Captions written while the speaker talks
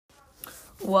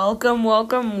Welcome,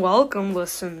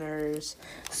 listeners.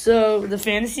 So, the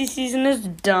fantasy season is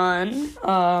done.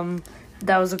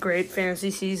 That was a great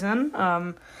fantasy season.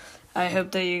 I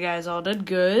hope that you guys all did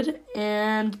good.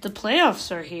 And the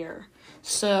playoffs are here.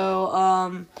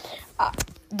 So,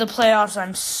 the playoffs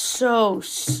I'm so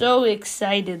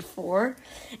excited for.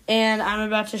 And I'm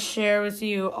about to share with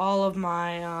you all of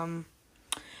my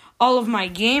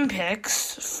game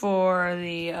picks for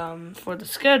the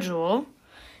schedule.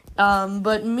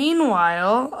 But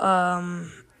meanwhile, I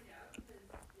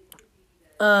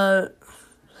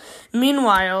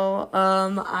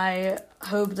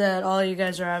hope that all you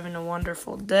guys are having a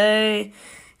wonderful day,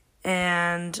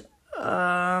 and,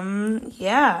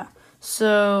 yeah,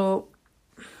 so,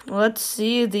 let's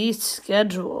see the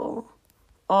schedule.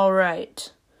 All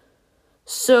right.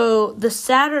 So, the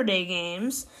Saturday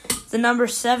games, the number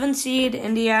 7 seed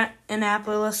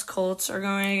Indianapolis Colts are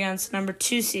going against number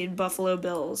 2 seed Buffalo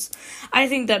Bills. I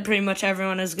think that pretty much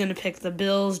everyone is going to pick the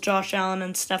Bills. Josh Allen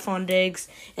and Stephon Diggs,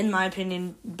 in my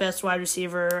opinion, best wide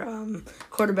receiver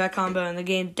quarterback combo in the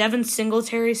game. Devin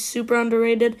Singletary, super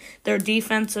underrated. Their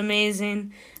defense,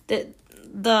 amazing. The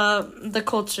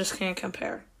Colts just can't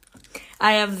compare.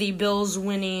 I have the Bills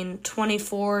winning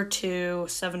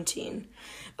 24-17.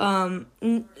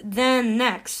 Then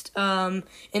next, in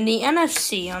the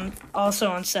NFC,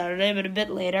 also on Saturday, but a bit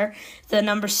later, the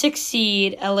number 6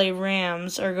 seed LA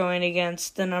Rams are going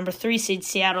against the number 3 seed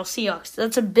Seattle Seahawks.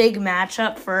 That's a big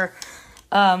matchup for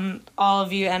all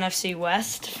of you NFC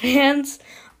West fans.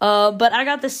 But I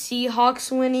got the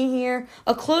Seahawks winning here,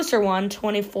 a closer one,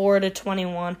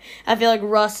 24-21. I feel like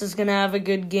Russ is gonna have a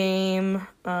good game.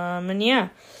 And yeah,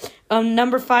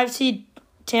 number 5 seed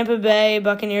Tampa Bay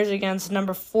Buccaneers against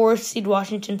number 4 seed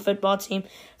Washington football team.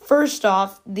 First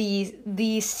off, the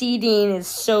seeding is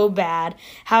so bad.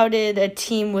 How did a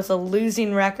team with a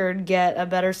losing record get a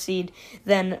better seed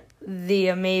than the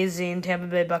amazing Tampa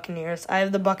Bay Buccaneers? I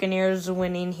have the Buccaneers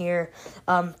winning here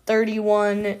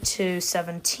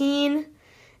 31-17.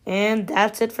 And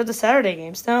that's it for the Saturday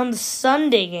games. Now on the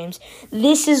Sunday games,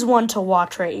 this is one to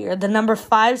watch right here. The number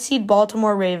 5 seed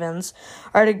Baltimore Ravens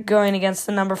are going against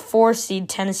the number 4 seed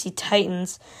Tennessee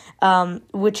Titans,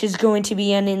 which is going to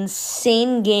be an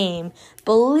insane game.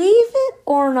 Believe it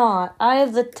or not, I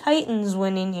have the Titans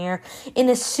winning here in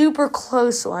a super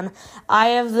close one. I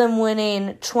have them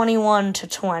winning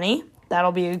 21-20.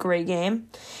 That'll be a great game.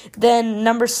 Then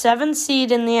number 7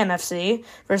 seed in the NFC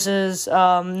versus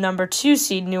number 2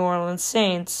 seed New Orleans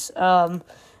Saints.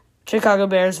 Chicago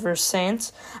Bears versus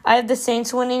Saints. I have the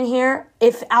Saints winning here.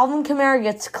 If Alvin Kamara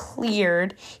gets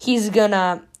cleared, he's going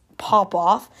to pop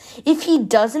off. If he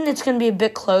doesn't, it's going to be a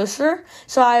bit closer.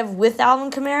 So I have with Alvin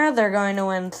Kamara, they're going to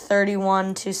win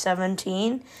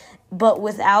 31-17. But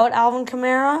without Alvin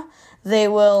Kamara, they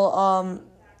will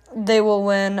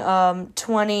win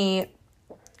 21-17.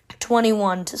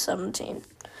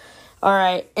 All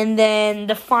right, and then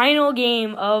the final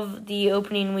game of the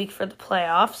opening week for the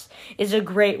playoffs is a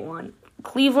great one.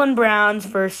 Cleveland Browns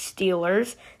versus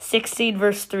Steelers, 6 seed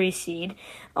versus 3 seed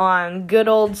on good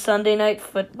old Sunday Night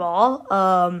Football.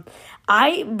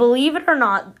 I believe it or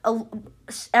not,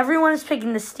 everyone is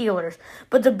picking the Steelers,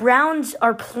 but the Browns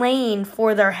are playing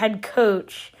for their head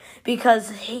coach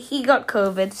because he got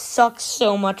COVID. Sucks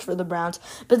so much for the Browns,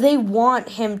 but they want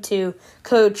him to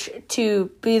coach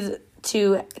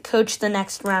the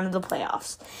next round of the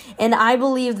playoffs. And I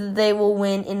believe that they will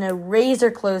win in a razor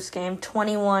close game,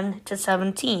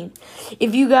 21-17.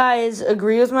 If you guys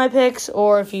agree with my picks,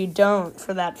 or if you don't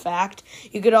for that fact,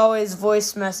 you could always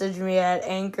voice message me at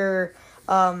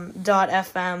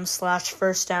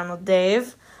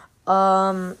anchor.fm/firstdownwithdave.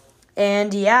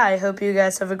 And yeah, I hope you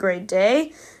guys have a great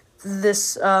day.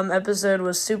 This episode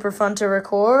was super fun to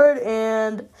record,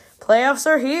 and playoffs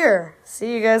are here.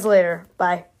 See you guys later.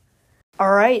 Bye.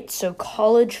 All right, so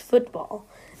college football.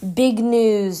 Big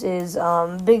news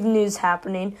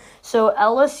happening. So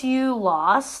LSU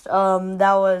lost.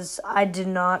 I did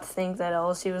not think that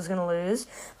LSU was going to lose,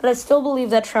 but I still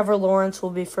believe that Trevor Lawrence will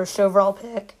be first overall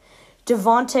pick.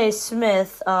 Devontae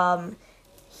Smith,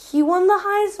 he won the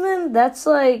Heisman. That's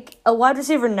like a wide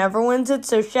receiver never wins it,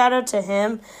 so shout out to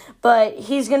him. But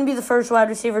he's going to be the first wide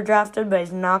receiver drafted, but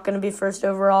he's not going to be first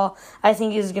overall. I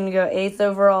think he's going to go 8th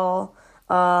overall.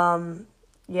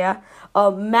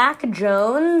 Mac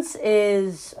Jones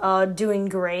is doing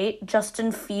great.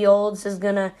 Justin Fields is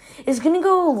gonna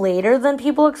go later than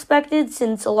people expected,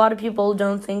 since a lot of people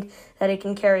don't think that he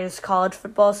can carry his college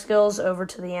football skills over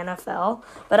to the NFL.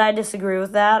 But I disagree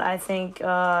with that. I think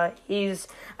one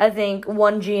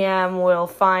GM will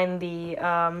find the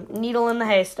needle in the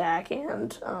haystack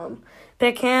and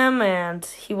pick him, and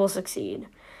he will succeed.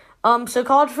 So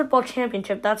college football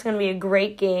championship, that's going to be a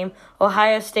great game.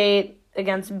 Ohio State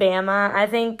against Bama. I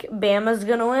think Bama's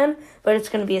going to win, but it's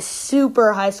going to be a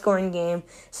super high-scoring game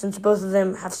since both of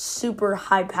them have super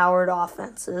high-powered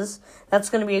offenses. That's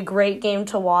going to be a great game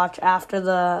to watch after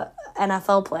the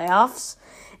NFL playoffs.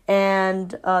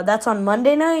 And that's on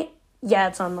Monday night? Yeah,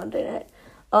 it's on Monday night.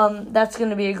 That's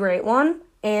going to be a great one.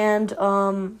 And,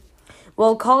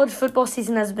 college football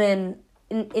season has been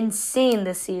insane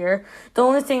this year. The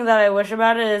only thing that I wish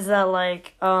about it is that,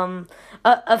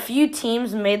 a few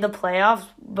teams made the playoffs,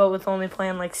 but with only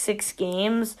playing, 6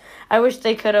 games. I wish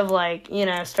they could have,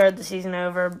 started the season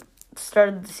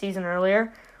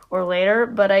earlier or later,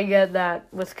 but I get that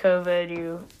with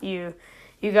COVID, you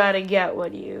gotta get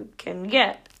what you can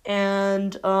get.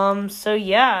 And,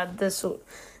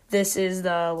 this is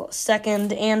the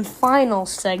second and final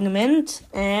segment,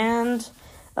 and,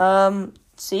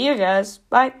 see you guys.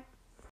 Bye.